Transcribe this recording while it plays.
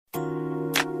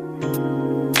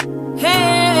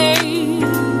Hey,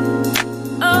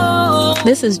 oh.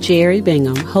 This is Jeri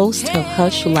Bingham, host of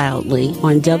Hush Loudly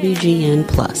on WGN+.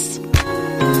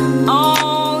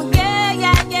 Oh, yeah.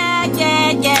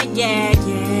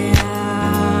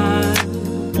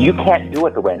 You can't do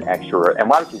it the way an extrovert, and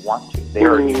why would you want to?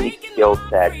 There are unique skill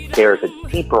sets. There's a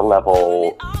deeper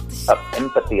level of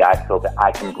empathy I feel that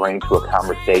I can bring to a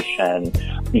conversation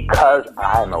because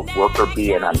I'm a worker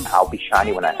bee and I'll be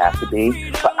shiny when I have to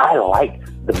be, but I like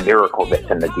the miracle that's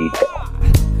in the detail.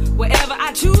 Wherever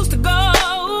I choose to go,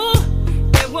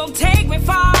 it won't take me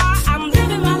far. I'm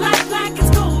living my life like it's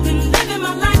golden, living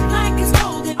my life like it's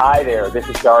golden. Hi there, this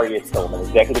is Darrious Hilmon,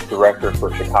 Executive Director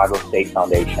for Chicago State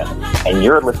Foundation, and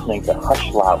you're listening to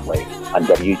Hush Loudly on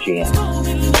WGN.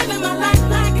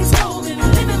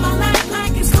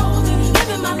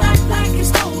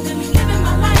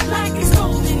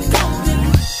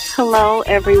 Hello,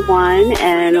 everyone,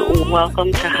 and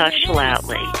welcome to Hush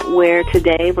Loudly, where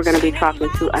today we're going to be talking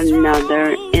to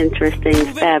another interesting,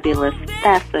 fabulous,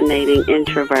 fascinating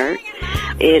introvert.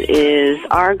 It is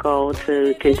our goal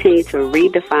to continue to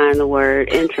redefine the word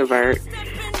introvert,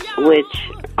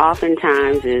 which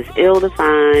oftentimes is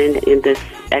ill-defined in this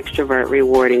extrovert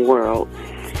rewarding world.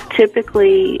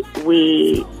 Typically,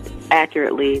 we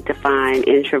accurately define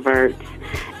introverts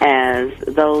as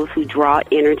those who draw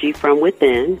energy from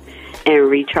within and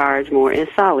recharge more in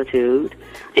solitude.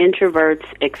 Introverts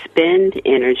expend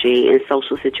energy in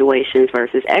social situations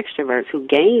versus extroverts who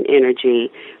gain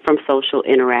energy from social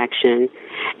interaction.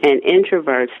 And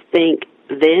introverts think,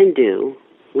 then do.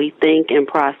 We think and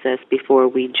process before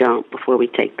we jump, before we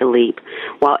take the leap,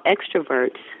 while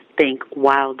extroverts think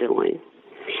while doing.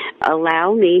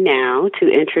 Allow me now to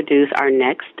introduce our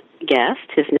next guest.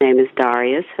 His name is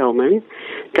Darrious Hilmon.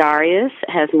 Darrious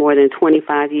has more than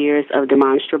 25 years of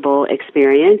demonstrable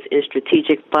experience in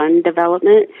strategic fund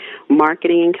development,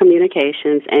 marketing and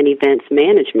communications, and events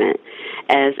management.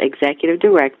 As Executive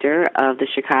Director of the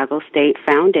Chicago State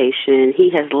Foundation, he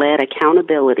has led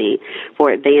accountability for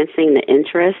advancing the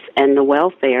interests and the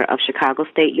welfare of Chicago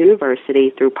State University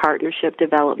through partnership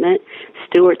development,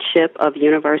 stewardship of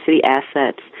university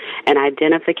assets, and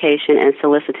identification and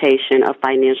solicitation of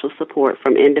financial support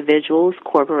from individuals,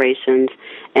 corporations,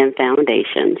 and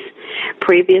foundations.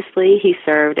 Previously, he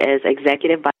served as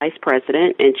Executive Vice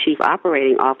President and Chief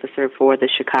Operating Officer for the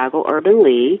Chicago Urban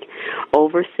League,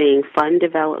 overseeing fund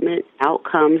development,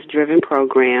 outcomes-driven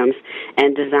programs,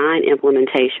 and design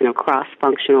implementation of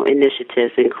cross-functional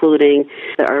initiatives, including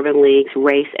the Urban League's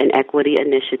Race and Equity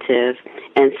Initiative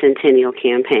and Centennial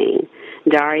Campaign.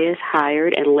 Darrious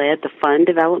hired and led the fund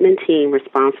development team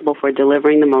responsible for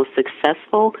delivering the most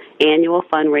successful annual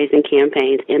fundraising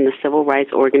campaigns in the civil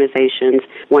rights organization's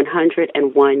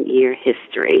 101-year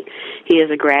history. He is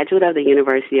a graduate of the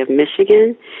University of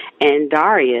Michigan, and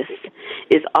Darrious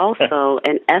is also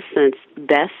an Essence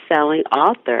best-selling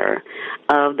author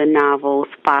of the novels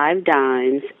Five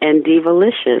Dimes and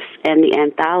Divalicious and the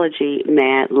anthology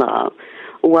Mad Love.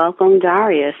 Welcome,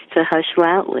 Darrious, to Hush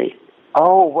Loudly.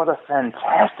 Oh, what a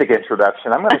fantastic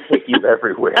introduction. I'm going to take you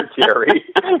everywhere, Jeri.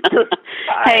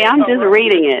 Hey, I'm just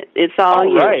reading it. It's all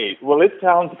you. Right. Well, it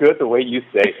sounds good the way you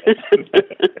say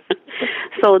it.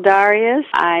 So, Darrious,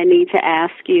 I need to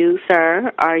ask you,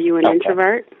 sir, are you an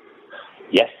introvert?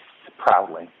 Yes,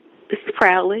 proudly.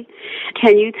 Proudly.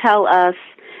 Can you tell us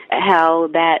how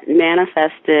that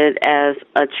manifested as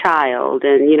a child?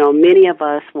 And, you know, many of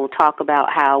us will talk about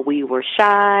how we were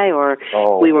shy or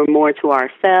we were more to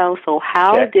ourselves. So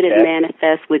how did it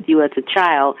manifest with you as a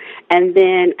child? And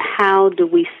then how do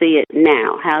we see it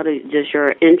now? How does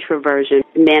your introversion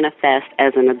manifest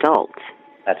as an adult?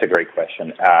 That's a great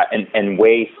question. And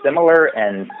way similar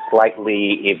and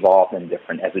slightly evolved and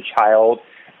different. As a child,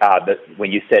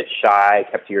 when you said shy,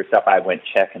 kept to yourself, I went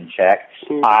check and check.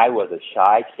 Mm-hmm. I was a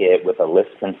shy kid with a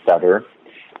lisp and stutter.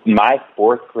 My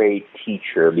fourth grade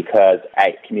teacher, because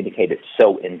I communicated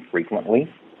so infrequently,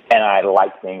 and I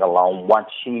liked being alone, once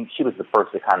she was the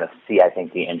first to kind of see, I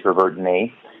think, the introvert in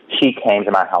me. She came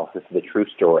to my house, this is the true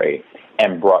story,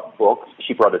 and brought books.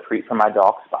 She brought a treat from my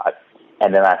dog Spot.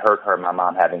 And then I heard her and my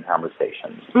mom having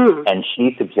conversations. Mm. And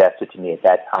she suggested to me at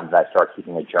that time that I start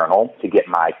keeping a journal to get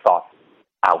my thoughts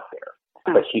out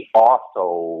there. But she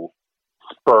also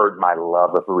spurred my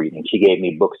love of reading. She gave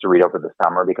me books to read over the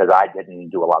summer because I didn't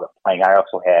do a lot of playing. I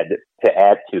also had, to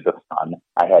add to the fun,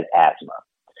 I had asthma.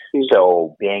 Mm-hmm.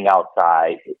 So being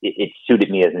outside, it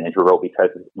suited me as an introvert because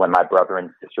when my brother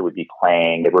and sister would be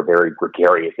playing, they were very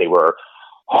gregarious. They were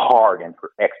hard and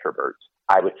extroverts.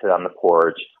 I would sit on the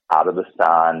porch, out of the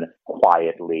sun,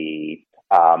 quietly,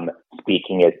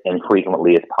 speaking as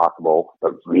infrequently as possible,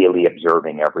 but really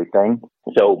observing everything.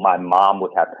 So my mom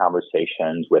would have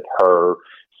conversations with her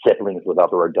siblings, with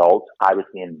other adults. I was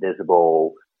the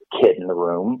invisible kid in the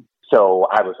room. So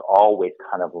I was always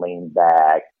kind of leaned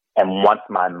back. And once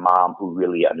my mom, who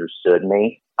really understood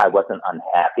me, I wasn't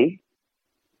unhappy.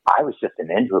 I was just an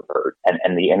introvert,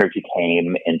 and the energy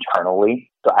came internally.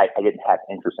 So I didn't have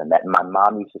interest in that. And my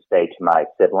mom used to say to my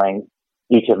siblings,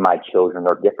 each of my children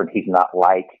are different. He's not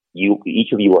like you.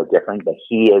 Each of you are different, but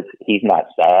he's not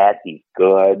sad. He's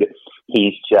good.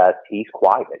 He's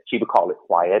quiet. She would call it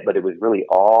quiet, but it was really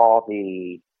all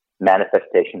the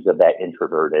manifestations of that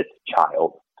introverted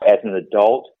child. As an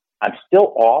adult, I'm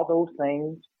still all those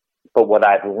things, but what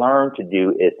I've learned to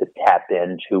do is to tap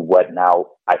into what now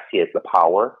I see as the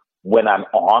power. When I'm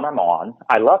on, I'm on.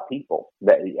 I love people.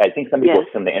 I think some people,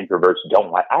 some of the introverts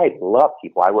don't like. I love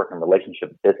people. I work in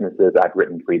relationship businesses. I've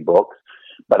written 3 books,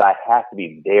 but I have to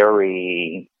be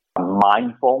very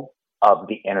mindful of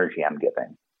the energy I'm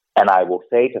giving. And I will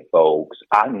say to folks,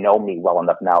 I know me well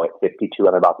enough now at 52.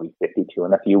 I'm about to be 52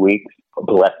 in a few weeks, a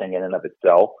blessing in and of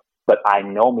itself. But I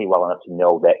know me well enough to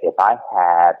know that if I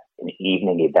have an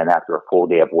evening event after a full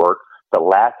day of work, the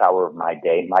last hour of my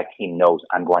day, my team knows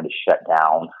I'm going to shut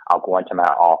down. I'll go into my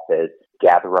office,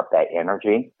 gather up that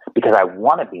energy, because I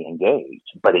want to be engaged,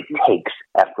 but it takes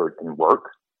effort and work.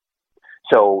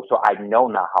 So I know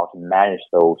now how to manage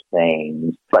those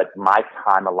things. But my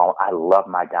time alone, I love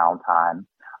my downtime.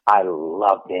 I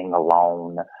love being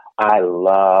alone. I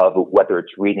love whether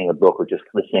it's reading a book or just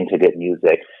listening to good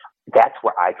music. That's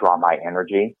where I draw my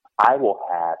energy. I will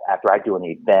have, after I do an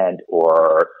event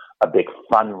or a big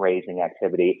fundraising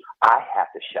activity, I have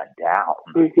to shut down.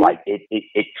 Mm-hmm. Like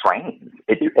it trains.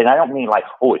 And I don't mean like,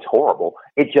 oh, it's horrible.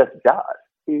 It just does.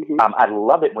 Mm-hmm. I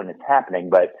love it when it's happening,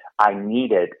 but I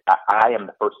need it. I am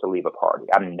the first to leave a party.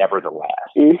 I'm never the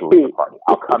last to leave a party.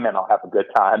 I'll come in, I'll have a good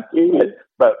time,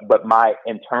 but my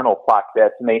internal clock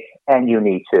says to me, and you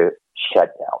need to shut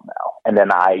down now. And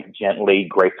then I gently,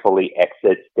 gracefully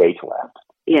exit stage left.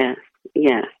 Yes,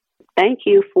 yes. Thank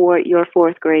you for your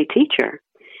 4th grade teacher.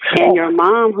 And your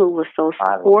mom, who was so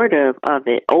supportive of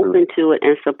it, open to it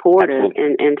and supportive,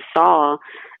 and saw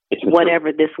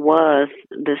whatever this was,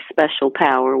 the special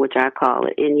power, which I call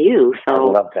it, in you. So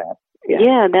I love that.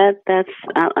 Yeah, that's.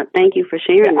 Thank you for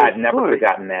sharing that. I've never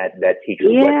forgotten that teacher.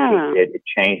 What she did, it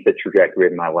changed the trajectory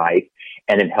of my life,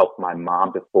 and it helped my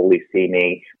mom to fully see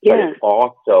me. But it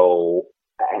also,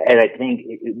 and I think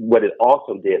what it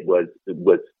also did was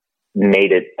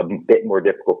made it a bit more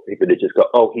difficult for people to just go,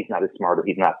 oh, he's not as smart, or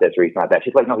he's not this, or he's not that.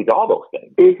 She's like, no, he's all those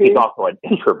things. Mm-hmm. He's also an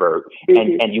introvert.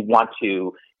 Mm-hmm. And you want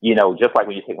to, just like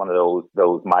when you take one of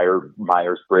those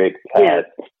Myers-Briggs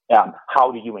tests,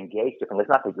 how do you engage differently? It's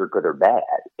not that you're good or bad.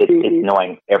 It's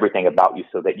knowing everything about you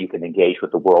so that you can engage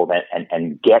with the world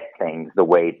and get things the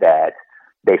way that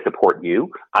they support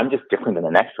you. I'm just different than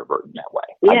an extrovert in that way.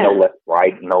 Yeah. I'm no less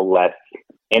bright, no less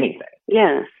anything.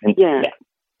 Yes, yes. Yeah.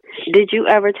 Did you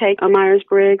ever take a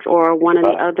Myers-Briggs or one of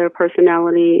the other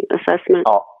personality assessments?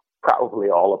 Oh, probably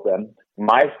all of them.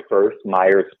 My first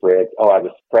Myers-Briggs, I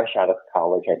was fresh out of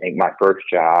college, I think, my first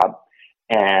job.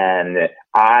 And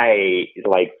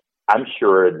I'm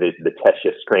sure the test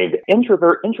just screamed,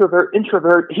 introvert, introvert,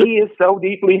 introvert. He is so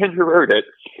deeply introverted.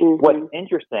 Mm-hmm. What's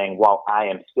interesting, while I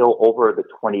am still over the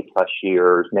 20 plus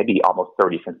years, maybe almost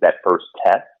 30 since that first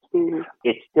test,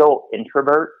 it's still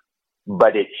introvert.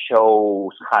 But it shows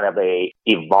kind of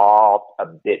evolved a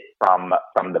bit from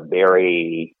the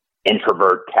very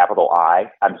introvert, capital I.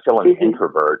 I'm still an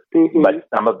introvert, but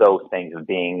some of those things of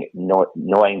being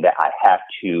knowing that I have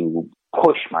to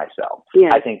push myself. Yeah.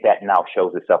 I think that now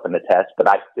shows itself in the test, but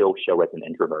I still show as an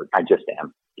introvert. I just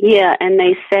am. Yeah, and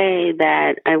they say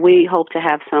that, and we hope to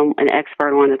have an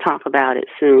expert on to talk about it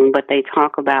soon, but they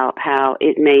talk about how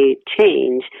it may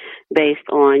change based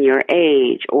on your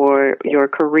age or your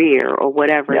career or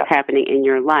whatever is happening in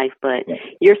your life, but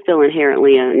you're still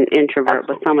inherently an introvert,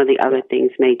 but some of the other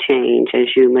things may change as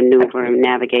you maneuver and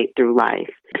navigate through life.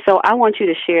 So I want you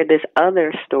to share this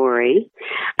other story.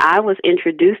 I was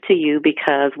introduced to you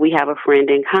because we have a friend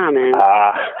in common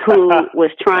who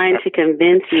was trying to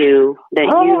convince you that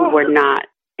you were not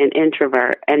an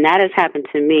introvert. And that has happened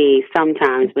to me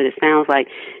sometimes, but it sounds like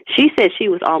she said she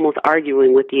was almost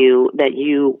arguing with you that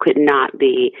you could not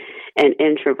be an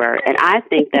introvert. And I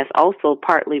think that's also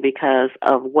partly because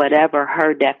of whatever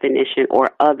her definition or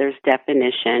others'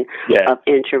 definition of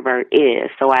introvert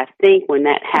is. So I think when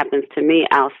that happens to me,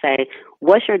 I'll say,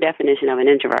 what's your definition of an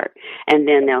introvert? And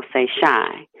then they'll say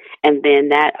shy. And then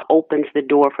that opens the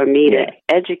door for me to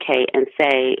educate and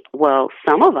say, well,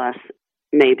 some of us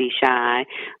may be shy,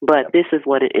 but this is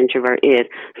what an introvert is.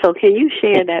 So can you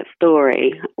share that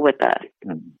story with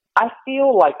us? I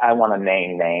feel like I want to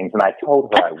name names, and I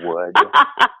told her I would.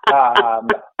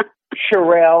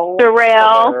 Sherelle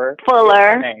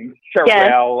Fuller.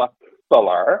 Sherelle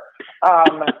Fuller.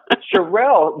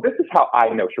 Sherelle, this is how I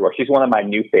know Sherelle. She's one of my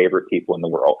new favorite people in the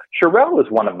world. Sherelle is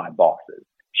one of my bosses.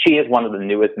 She is one of the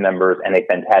newest members, and a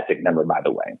fantastic member, by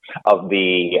the way, of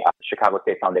the Chicago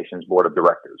State Foundation's board of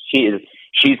directors. She's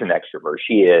an extrovert.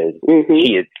 She is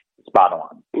spot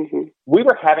on. Mm-hmm. We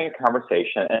were having a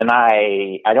conversation, and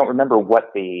I don't remember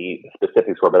what the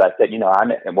specifics were, but I said,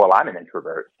 I'm an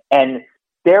introvert. And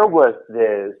there was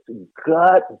this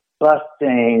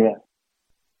gut-busting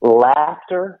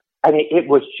laughter. I mean, it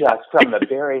was just from the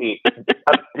very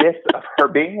abyss of her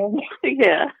being.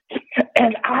 Yeah.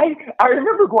 And I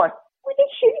remember going, what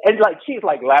is she? And she's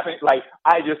laughing,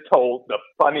 I just told the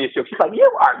funniest joke. She's like,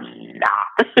 you are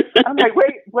not. I'm like,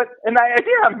 wait, what? And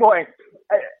I'm going,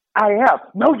 I am.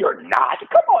 No, you're not.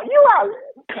 Come on, you are.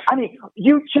 I mean,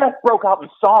 you just broke out in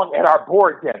song at our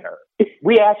board dinner.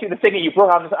 We asked you to sing and you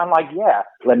broke out in song. I'm like, yeah,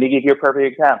 let me give you a perfect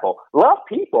example. Love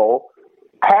people,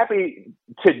 happy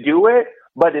to do it,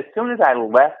 but as soon as I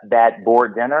left that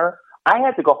board dinner, I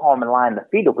had to go home and lie in the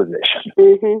fetal position.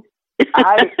 Mm-hmm.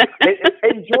 I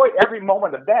enjoyed every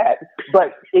moment of that,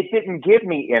 but it didn't give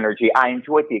me energy. I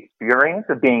enjoyed the experience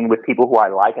of being with people who I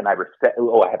like and I respect.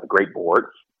 Oh, I have a great board.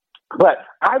 But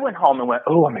I went home and went,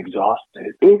 oh, I'm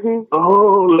exhausted. Mm-hmm.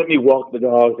 Oh, let me walk the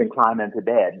dogs and climb into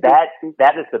bed. That is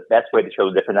the best way to show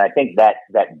the difference. And I think that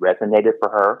resonated for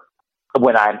her.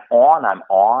 When I'm on, I'm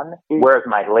on. Mm-hmm. Whereas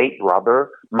my late brother,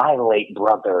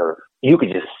 you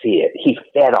could just see it. He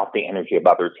fed off the energy of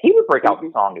others. He would break out the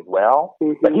song as well,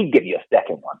 but he'd give you a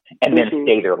second one and then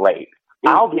stay there late.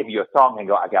 I'll give you a song and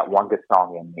go, I got one good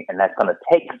song in me, and that's going to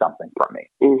take something from me.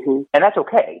 Mm-hmm. And that's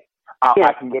okay.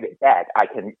 I can get it back. I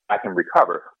can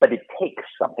recover, but it takes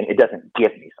something. It doesn't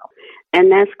give me something.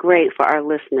 And that's great for our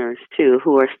listeners, too,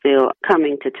 who are still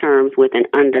coming to terms with and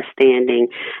understanding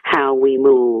how we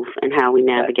move and how we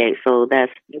navigate. So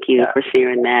thank you for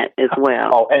sharing that as well.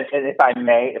 Oh, and if I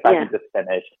may, I can just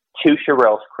finish, to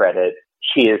Sherelle's credit,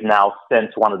 she is now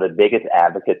since one of the biggest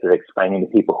advocates of explaining to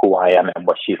people who I am and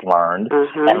what she's learned.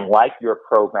 Mm-hmm. And like your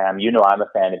program, I'm a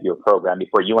fan of your program.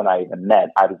 Before you and I even met,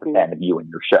 I was a fan of you and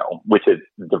your show, which is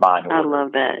divine. I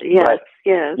love that. Yes.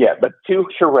 Yeah, but to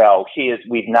Sherelle,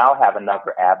 we now have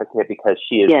another advocate because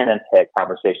she has since had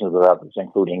conversations with others,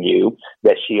 including you,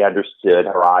 that she understood.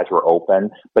 Her eyes were open.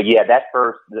 But that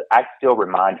first, I still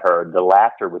remind her, the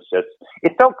laughter was just,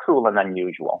 it felt cruel and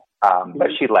unusual. But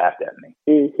she laughed at me.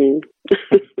 Mm-hmm.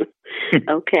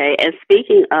 Okay. And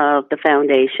speaking of the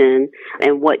foundation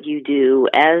and what you do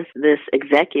as this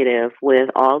executive with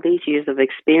all these years of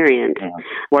experience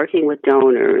working with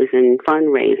donors and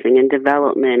fundraising and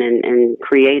development and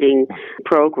creating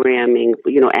programming,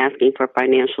 asking for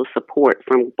financial support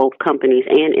from both companies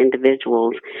and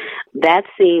individuals, that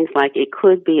seems like it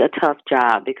could be a tough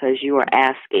job because you are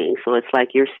asking. So it's like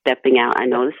you're stepping out. I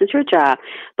know this is your job,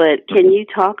 but can you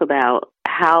talk about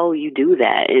how you do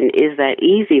that, and is that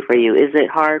easy for you? Is it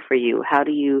hard for you? How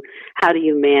do you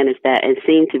manage that and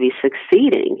seem to be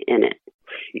succeeding in it?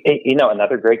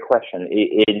 Another great question.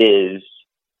 It is.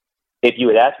 If you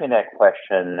had asked me that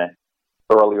question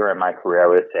earlier in my career, I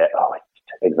would have said, "Oh,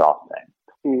 it's exhausting."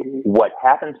 Mm-hmm. What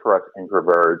happens for us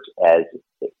introverts as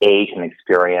age and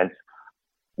experience?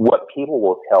 What people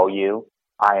will tell you,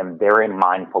 I am very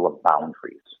mindful of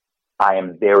boundaries. I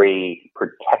am very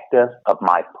protective of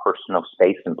my personal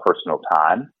space and personal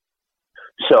time.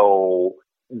 So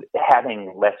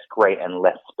having less gray and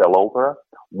less spillover,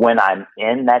 when I'm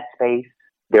in that space,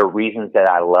 there are reasons that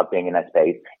I love being in that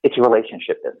space. It's a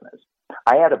relationship business.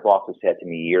 I had a boss who said to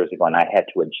me years ago, and I had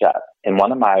to adjust. In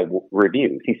one of my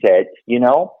reviews, he said, in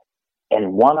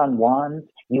one-on-ones,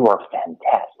 you are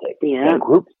fantastic. Yeah. In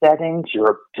group settings,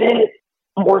 you're a bit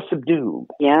more subdued.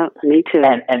 Yeah, me too.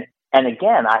 And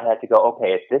again, I had to go,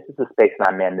 okay, if this is the space that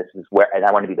I'm in, this is where, and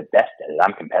I want to be the best at it.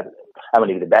 I'm competitive. I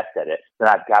want to be the best at it. Then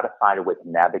I've got to find a way to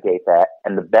navigate that.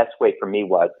 And the best way for me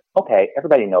was, okay,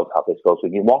 everybody knows how this goes.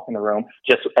 When you walk in the room,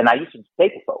 and I used to say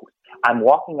to folks, I'm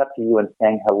walking up to you and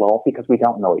saying hello because we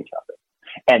don't know each other.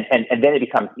 And then it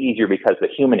becomes easier because the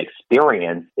human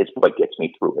experience is what gets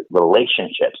me through it.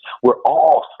 Relationships. We're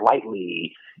all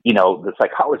slightly, the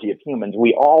psychology of humans,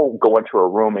 we all go into a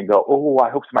room and go, oh, I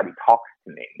hope somebody talks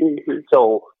to me. Mm-hmm.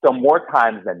 So more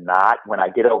times than not, when I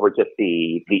get over just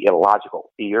the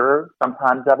illogical fear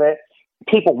sometimes of it,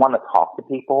 people want to talk to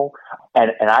people.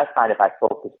 And I find if I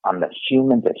focus on the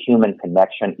human-to-human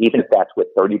connection, even if that's with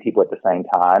 30 people at the same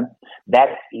time,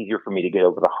 that's easier for me to get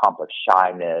over the hump of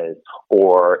shyness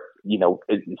or,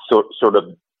 sort of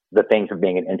the things of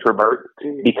being an introvert.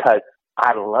 Mm-hmm. Because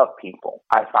I love people.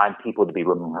 I find people to be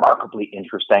remarkably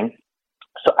interesting.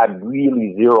 So I'm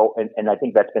really zero, and I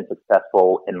think that's been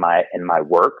successful in my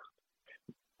work.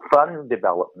 Fund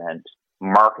development,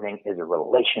 marketing is a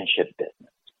relationship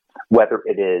business. Whether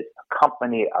it is a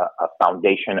company, a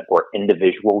foundation, or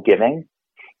individual giving,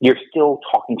 you're still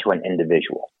talking to an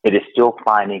individual. It is still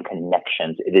finding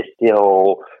connections. It is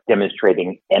still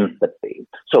demonstrating empathy.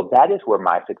 So that is where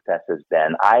my success has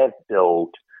been. I have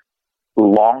built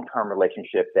long-term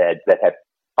relationships that have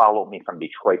followed me from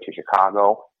Detroit to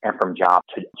Chicago and from job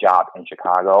to job in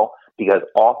Chicago, because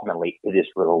ultimately it is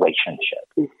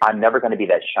relationship. I'm never going to be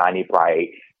that shiny, bright,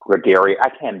 gregarious. I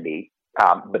can be,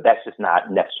 but that's just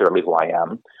not necessarily who I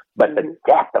am. But the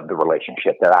depth of the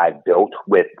relationship that I've built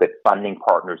with the funding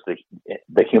partners,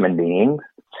 the human beings,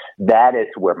 that is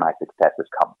where my success has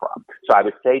come from. So I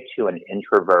would say to an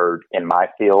introvert in my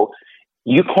field,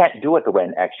 you can't do it the way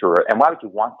an extrovert. And why would you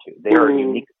want to? There are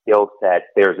unique skill sets.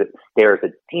 There's a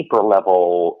deeper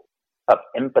level of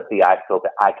empathy I feel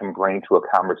that I can bring to a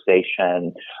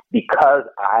conversation because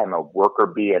I'm a worker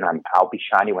bee and I'll be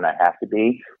shiny when I have to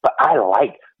be. But I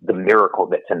like the miracle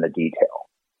that's in the detail.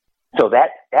 So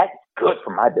that's good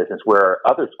for my business, where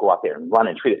others go out there and run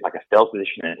and treat it like a sales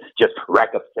position and just rack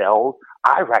up sales.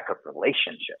 I rack up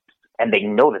relationships. And they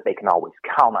know that they can always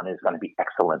count on it. It's going to be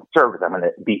excellent service. I'm going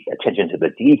to be attention to the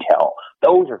detail.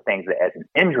 Those are things that, as an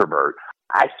introvert,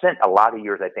 I spent a lot of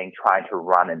years, I think, trying to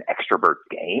run an extrovert's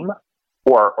game,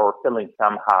 or feeling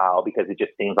somehow, because it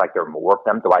just seems like there are more of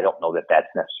them, though I don't know that that's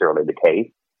necessarily the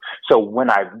case. So when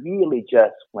I really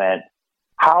just went,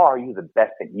 how are you the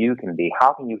best that you can be?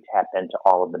 How can you tap into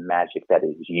all of the magic that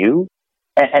is you,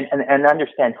 and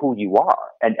understand who you are,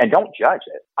 and don't judge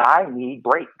it. I need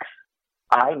breaks.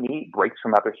 I need breaks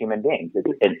from other human beings.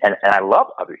 And I love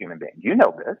other human beings. You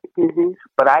know this.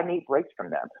 But I need breaks from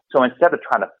them. So instead of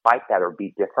trying to fight that or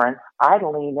be different, I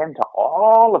lean into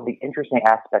all of the interesting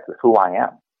aspects of who I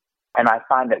am. And I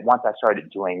find that once I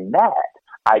started doing that,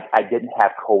 I didn't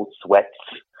have cold sweats.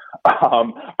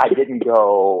 I didn't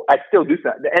go, I still do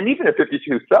something. And even at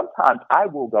 52, sometimes I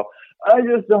will go, I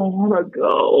just don't want to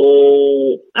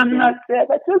go. I'm not sad.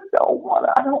 I don't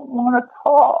want to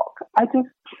talk.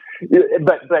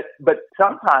 But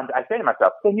sometimes I say to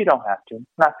myself, then you don't have to.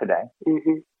 Not today.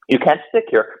 You can't stick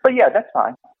here. But yeah, that's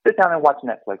fine. Sit down and watch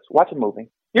Netflix. Watch a movie.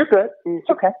 You're good. It's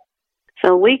okay.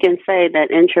 So we can say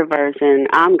that introversion,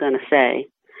 I'm going to say,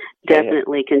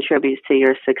 definitely contributes to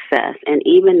your success. And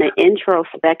even the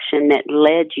introspection that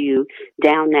led you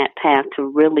down that path to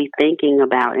really thinking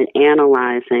about and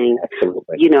analyzing,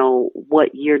 what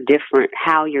you're different,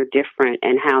 how you're different,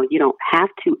 and how you don't have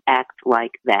to act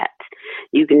like that.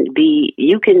 You can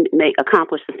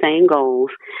accomplish the same goals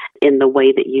in the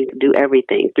way that you do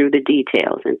everything, through the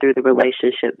details and through the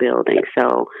relationship building.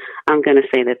 So I'm going to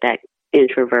say that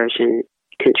introversion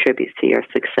contributes to your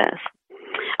success.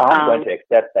 I'm going to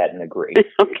accept that and agree.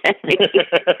 Okay.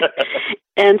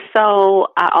 And so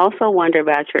I also wonder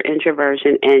about your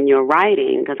introversion and your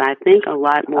writing, because I think a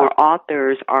lot more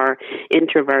authors are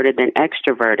introverted than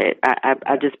extroverted.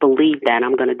 I just believe that.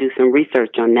 I'm going to do some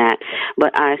research on that.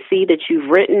 But I see that you've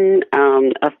written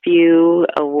a few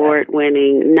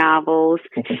award-winning novels.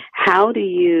 How do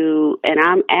you, and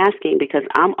I'm asking because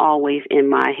I'm always in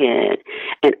my head,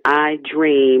 and I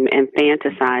dream and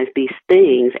fantasize these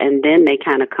things, and then they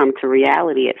kind of come to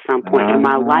reality at some point in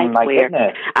my life where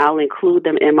I'll include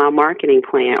them in my marketing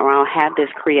plan, or I'll have this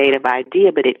creative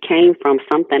idea, but it came from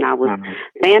something I was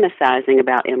fantasizing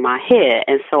about in my head.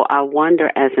 And so I wonder,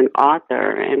 as an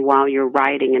author, and while you're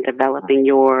writing and developing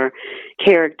your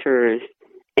characters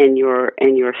and your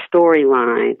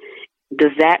storyline,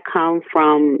 does that come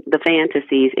from the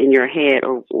fantasies in your head,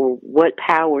 or what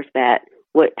powers that?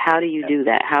 How do you do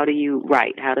that? How do you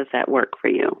write? How does that work for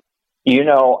you?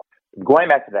 Going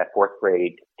back to that fourth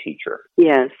grade teacher.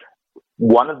 Yes.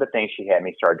 One of the things she had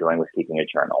me start doing was keeping a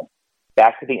journal.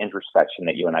 Back to the introspection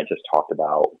that you and I just talked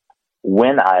about.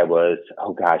 When I was,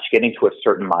 getting to a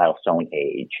certain milestone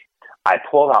age, I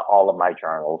pulled out all of my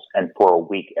journals, and for a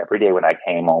week, every day when I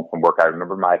came home from work, I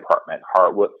remember my apartment,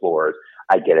 hardwood floors,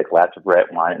 I'd get a glass of red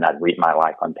wine and I'd read my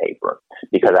life on paper,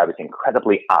 because I was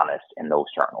incredibly honest in those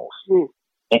journals.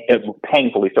 It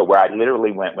painfully so, where I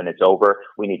literally went, when it's over,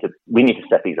 we need to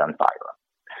set these on fire.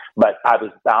 But I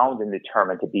was bound and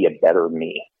determined to be a better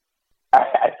me.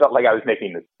 I felt like I was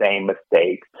making the same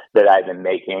mistakes that I've been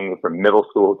making from middle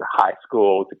school to high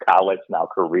school to college, now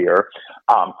career,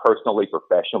 personally,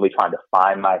 professionally, trying to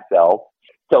find myself.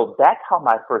 So that's how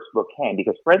my first book came,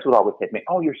 because friends would always say to me,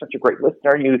 "Oh, you're such a great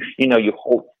listener. You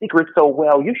hold secrets so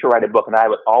well. You should write a book." And I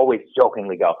would always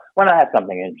jokingly go, "When I have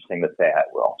something interesting to say, I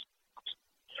will."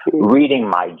 reading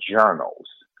my journals,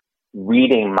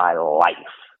 reading my life.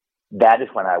 That is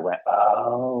when I went,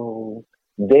 oh,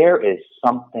 there is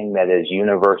something that is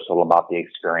universal about the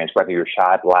experience, whether you're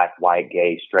shy, black, white,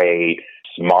 gay, straight,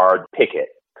 smart, pick it.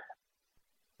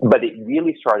 But it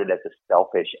really started as a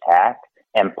selfish act.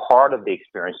 And part of the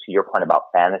experience, to your point about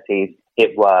fantasies,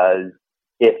 it was,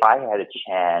 if I had a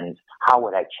chance, how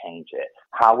would I change it?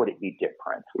 How would it be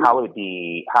different? How would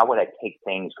I take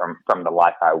things from the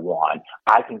life I want?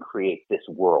 I can create this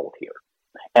world here.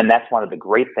 And that's one of the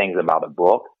great things about a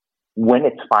book. When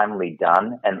it's finally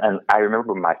done, and I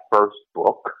remember my first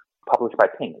book published by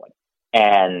Penguin,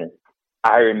 and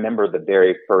I remember the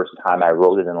very first time I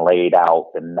wrote it and laid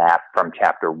out the map from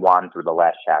chapter 1 through the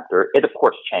last chapter. It, of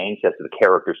course, changed as the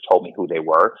characters told me who they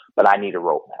were, but I need a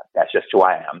roadmap. That's just who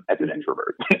I am as an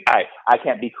introvert. I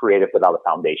can't be creative without a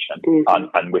foundation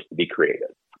on which to be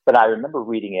creative. But I remember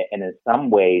reading it, and in some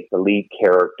ways, the lead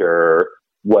character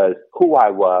was who I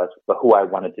was, but who I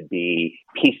wanted to be,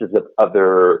 pieces of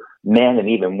other men and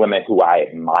even women who I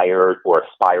admired or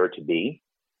aspired to be.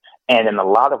 And in a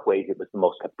lot of ways, it was the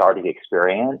most cathartic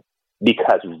experience,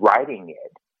 because writing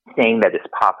it, saying that it's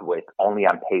possible, it's only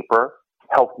on paper,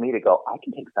 helped me to go, I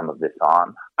can take some of this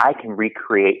on. I can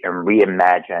recreate and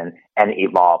reimagine and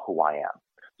evolve who I am.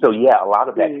 So yeah, a lot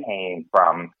of that came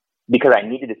from, because I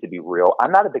needed it to be real.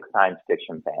 I'm not a big science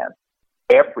fiction fan.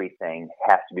 Everything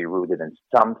has to be rooted in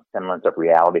some semblance of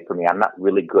reality for me. I'm not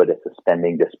really good at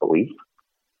suspending disbelief.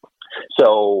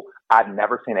 So I've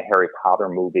never seen a Harry Potter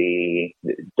movie.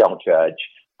 Don't judge.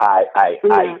 I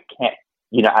can't,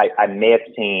 I may have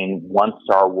seen one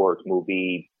Star Wars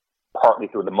movie, partly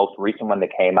through the most recent one that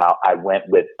came out. I went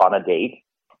with on a date,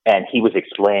 and he was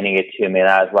explaining it to me, and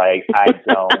I was like, I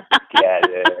don't get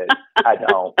it. I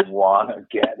don't want to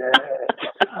get it.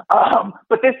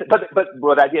 But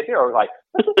what I did there, I was like,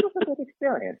 this was a good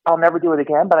experience. I'll never do it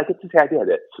again, but I get to say I did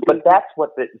it. But that's what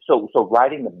so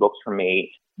writing the books for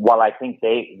me, while I think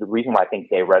the reason why I think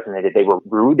they resonated, they were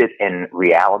rooted in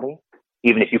reality.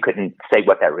 Even if you couldn't say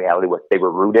what that reality was, they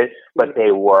were rooted, but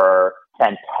they were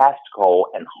fantastical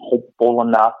and hopeful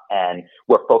enough, and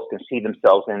where folks can see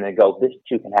themselves in and they go, this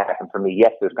too can happen for me.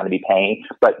 Yes, there's going to be pain,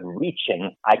 but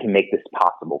reaching, I can make this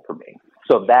possible for me.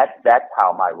 So that's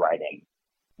how my writing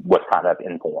was kind of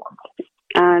informed.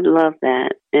 I love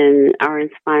that. And our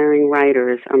inspiring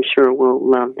writers, I'm sure, will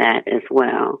love that as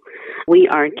well. We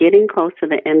are getting close to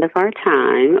the end of our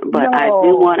time, but I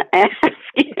do want to ask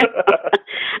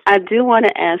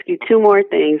you, two more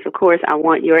things. Of course, I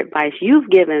want your advice. You've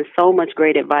given so much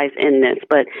great advice in this,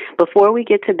 but before we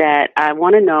get to that, I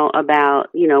want to know about,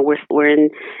 we're in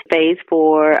phase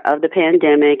 4 of the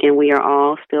pandemic, and we are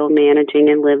all still managing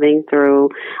and living through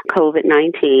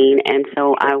COVID-19. And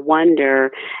so I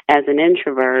wonder, as an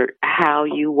introvert, how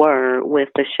you were with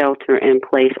the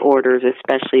shelter-in-place orders,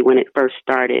 especially when it first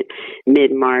started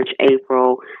mid-March,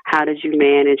 April. How did you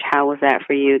manage? How was that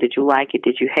for you? Did you like it?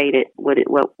 Did you hate it? What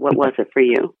was it for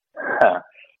you?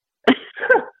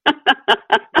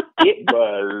 It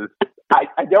was,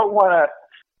 I don't want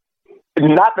to,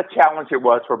 not the challenge it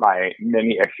was for my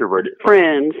many extroverted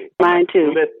friends. Mine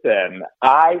too. Listen,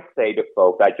 I say to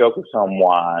folks, I joke with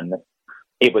someone,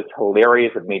 it was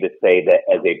hilarious of me to say that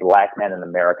as a Black man in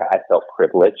America, I felt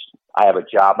privileged. I have a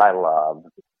job I love.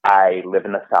 I live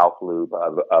in the South Loop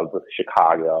of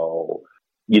Chicago,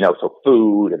 so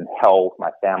food and health,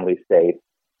 my family's safe.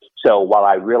 So while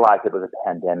I realized it was a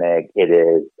pandemic, it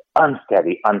is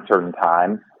unsteady, uncertain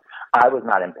times, I was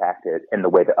not impacted in the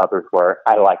way that others were.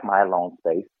 I like my alone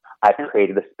space. I've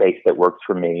created a space that works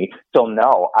for me. So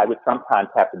no, I would sometimes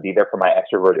have to be there for my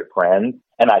extroverted friends.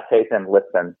 And I say to them,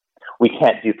 listen, we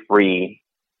can't do 3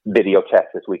 video chats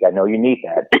this week. I know you need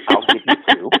that. I'll give you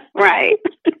 2. Right.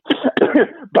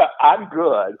 But I'm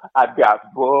good. I've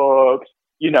got books,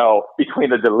 between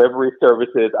the delivery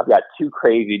services. I've got 2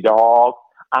 crazy dogs.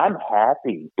 I'm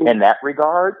happy in that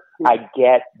regard. I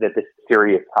get that this is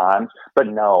serious times, but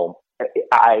no,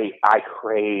 I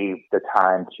crave the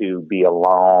time to be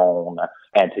alone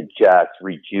and to just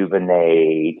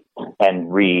rejuvenate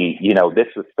and this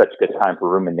was such a good time for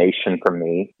rumination for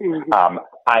me. Mm-hmm.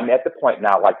 I'm at the point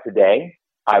now, like today,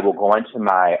 I will go into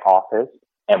my office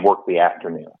and work the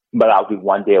afternoon, but I'll do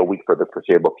 1 day a week for the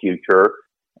foreseeable future.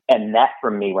 And that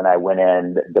for me, when I went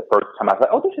in the first time, I was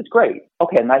like, oh, this is great.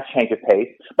 Okay, a nice change of pace.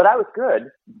 But I was good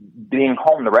being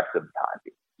home the rest of the time.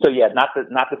 So yeah, not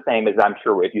the same as I'm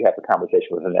sure if you have a conversation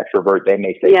with an extrovert, they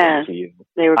may say things to you.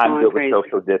 They were I'm good crazy. With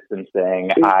social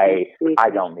distancing. I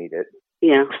don't need it.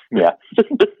 Yeah.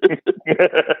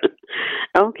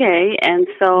 Okay, and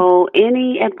so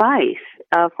any advice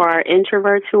for our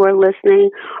introverts who are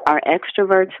listening, our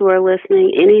extroverts who are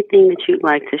listening, anything that you'd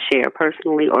like to share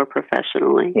personally or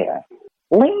professionally? Yeah.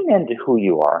 Lean into who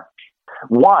you are.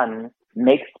 One,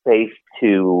 make space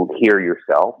to hear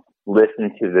yourself.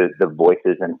 Listen to the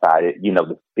voices inside it,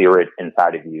 the spirit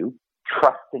inside of you.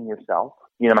 Trust in yourself.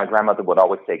 My grandmother would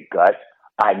always say gut.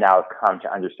 I now have come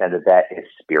to understand that is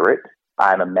spirit.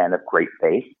 I'm a man of great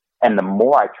faith. And the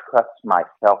more I trust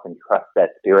myself and trust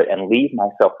that spirit and leave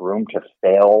myself room to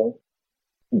fail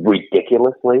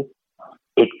ridiculously,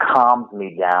 it calms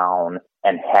me down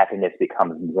and happiness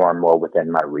becomes more and more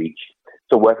within my reach.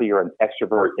 So whether you're an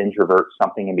extrovert, introvert,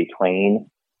 something in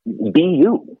between, be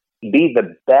you. Be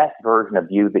the best version of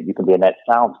you that you can be. And that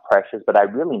sounds precious, but I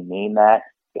really mean that.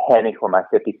 Heading for my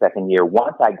 52nd year,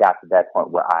 once I got to that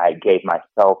point where I gave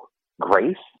myself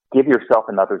grace, give yourself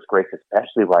and others grace,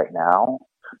 especially right now.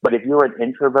 But if you're an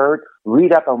introvert,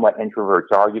 read up on what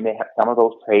introverts are. You may have some of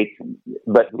those traits,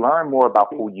 but learn more about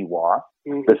who you are.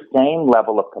 Mm-hmm. The same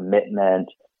level of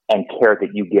commitment and care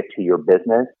that you give to your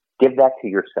business, give that to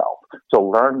yourself. So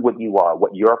learn what you are,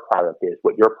 what your product is,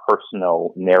 what your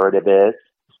personal narrative is,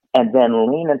 and then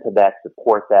lean into that,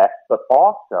 support that, but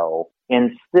also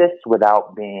insist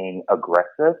without being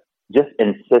aggressive. Just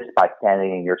insist by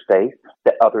standing in your space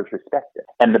that others respect it.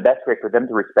 And the best way for them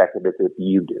to respect it is if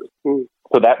you do. Mm.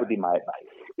 So that would be my advice.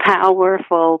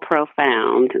 Powerful,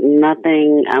 profound.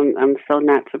 Nothing. I'm so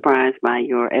not surprised by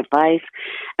your advice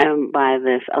and by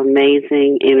this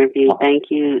amazing interview. Thank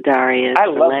you, Darrious, I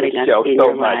for love letting this us show in so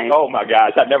your much. life. Oh my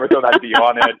gosh, I never thought I'd be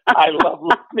on it. I love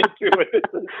listening to it.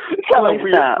 It's kind of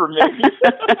weird for me.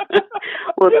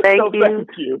 Well, thank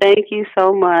you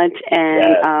so much,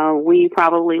 and we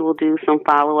probably will do some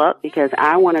follow-up because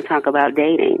I want to talk about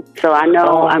dating. So I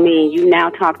know, you now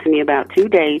talk to me about 2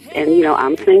 dates, and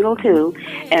I'm single too,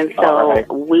 and so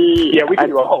we can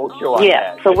do a whole show on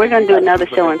that. So we're going to do another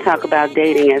show and talk about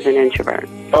dating as an introvert.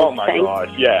 Oh my gosh,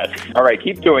 yes. All right,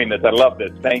 keep doing this. I love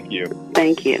this. Thank you.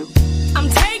 Thank you. I'm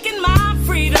taking my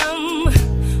freedom,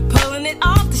 pulling it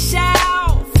off the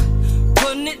shelf,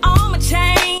 putting it on my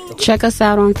chain. Check us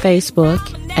out on Facebook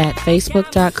at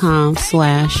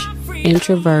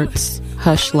facebook.com/introverts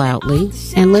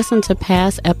HushLoudly, and listen to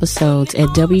past episodes at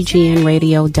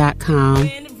wgnradio.com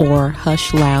or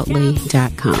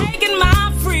hushloudly.com.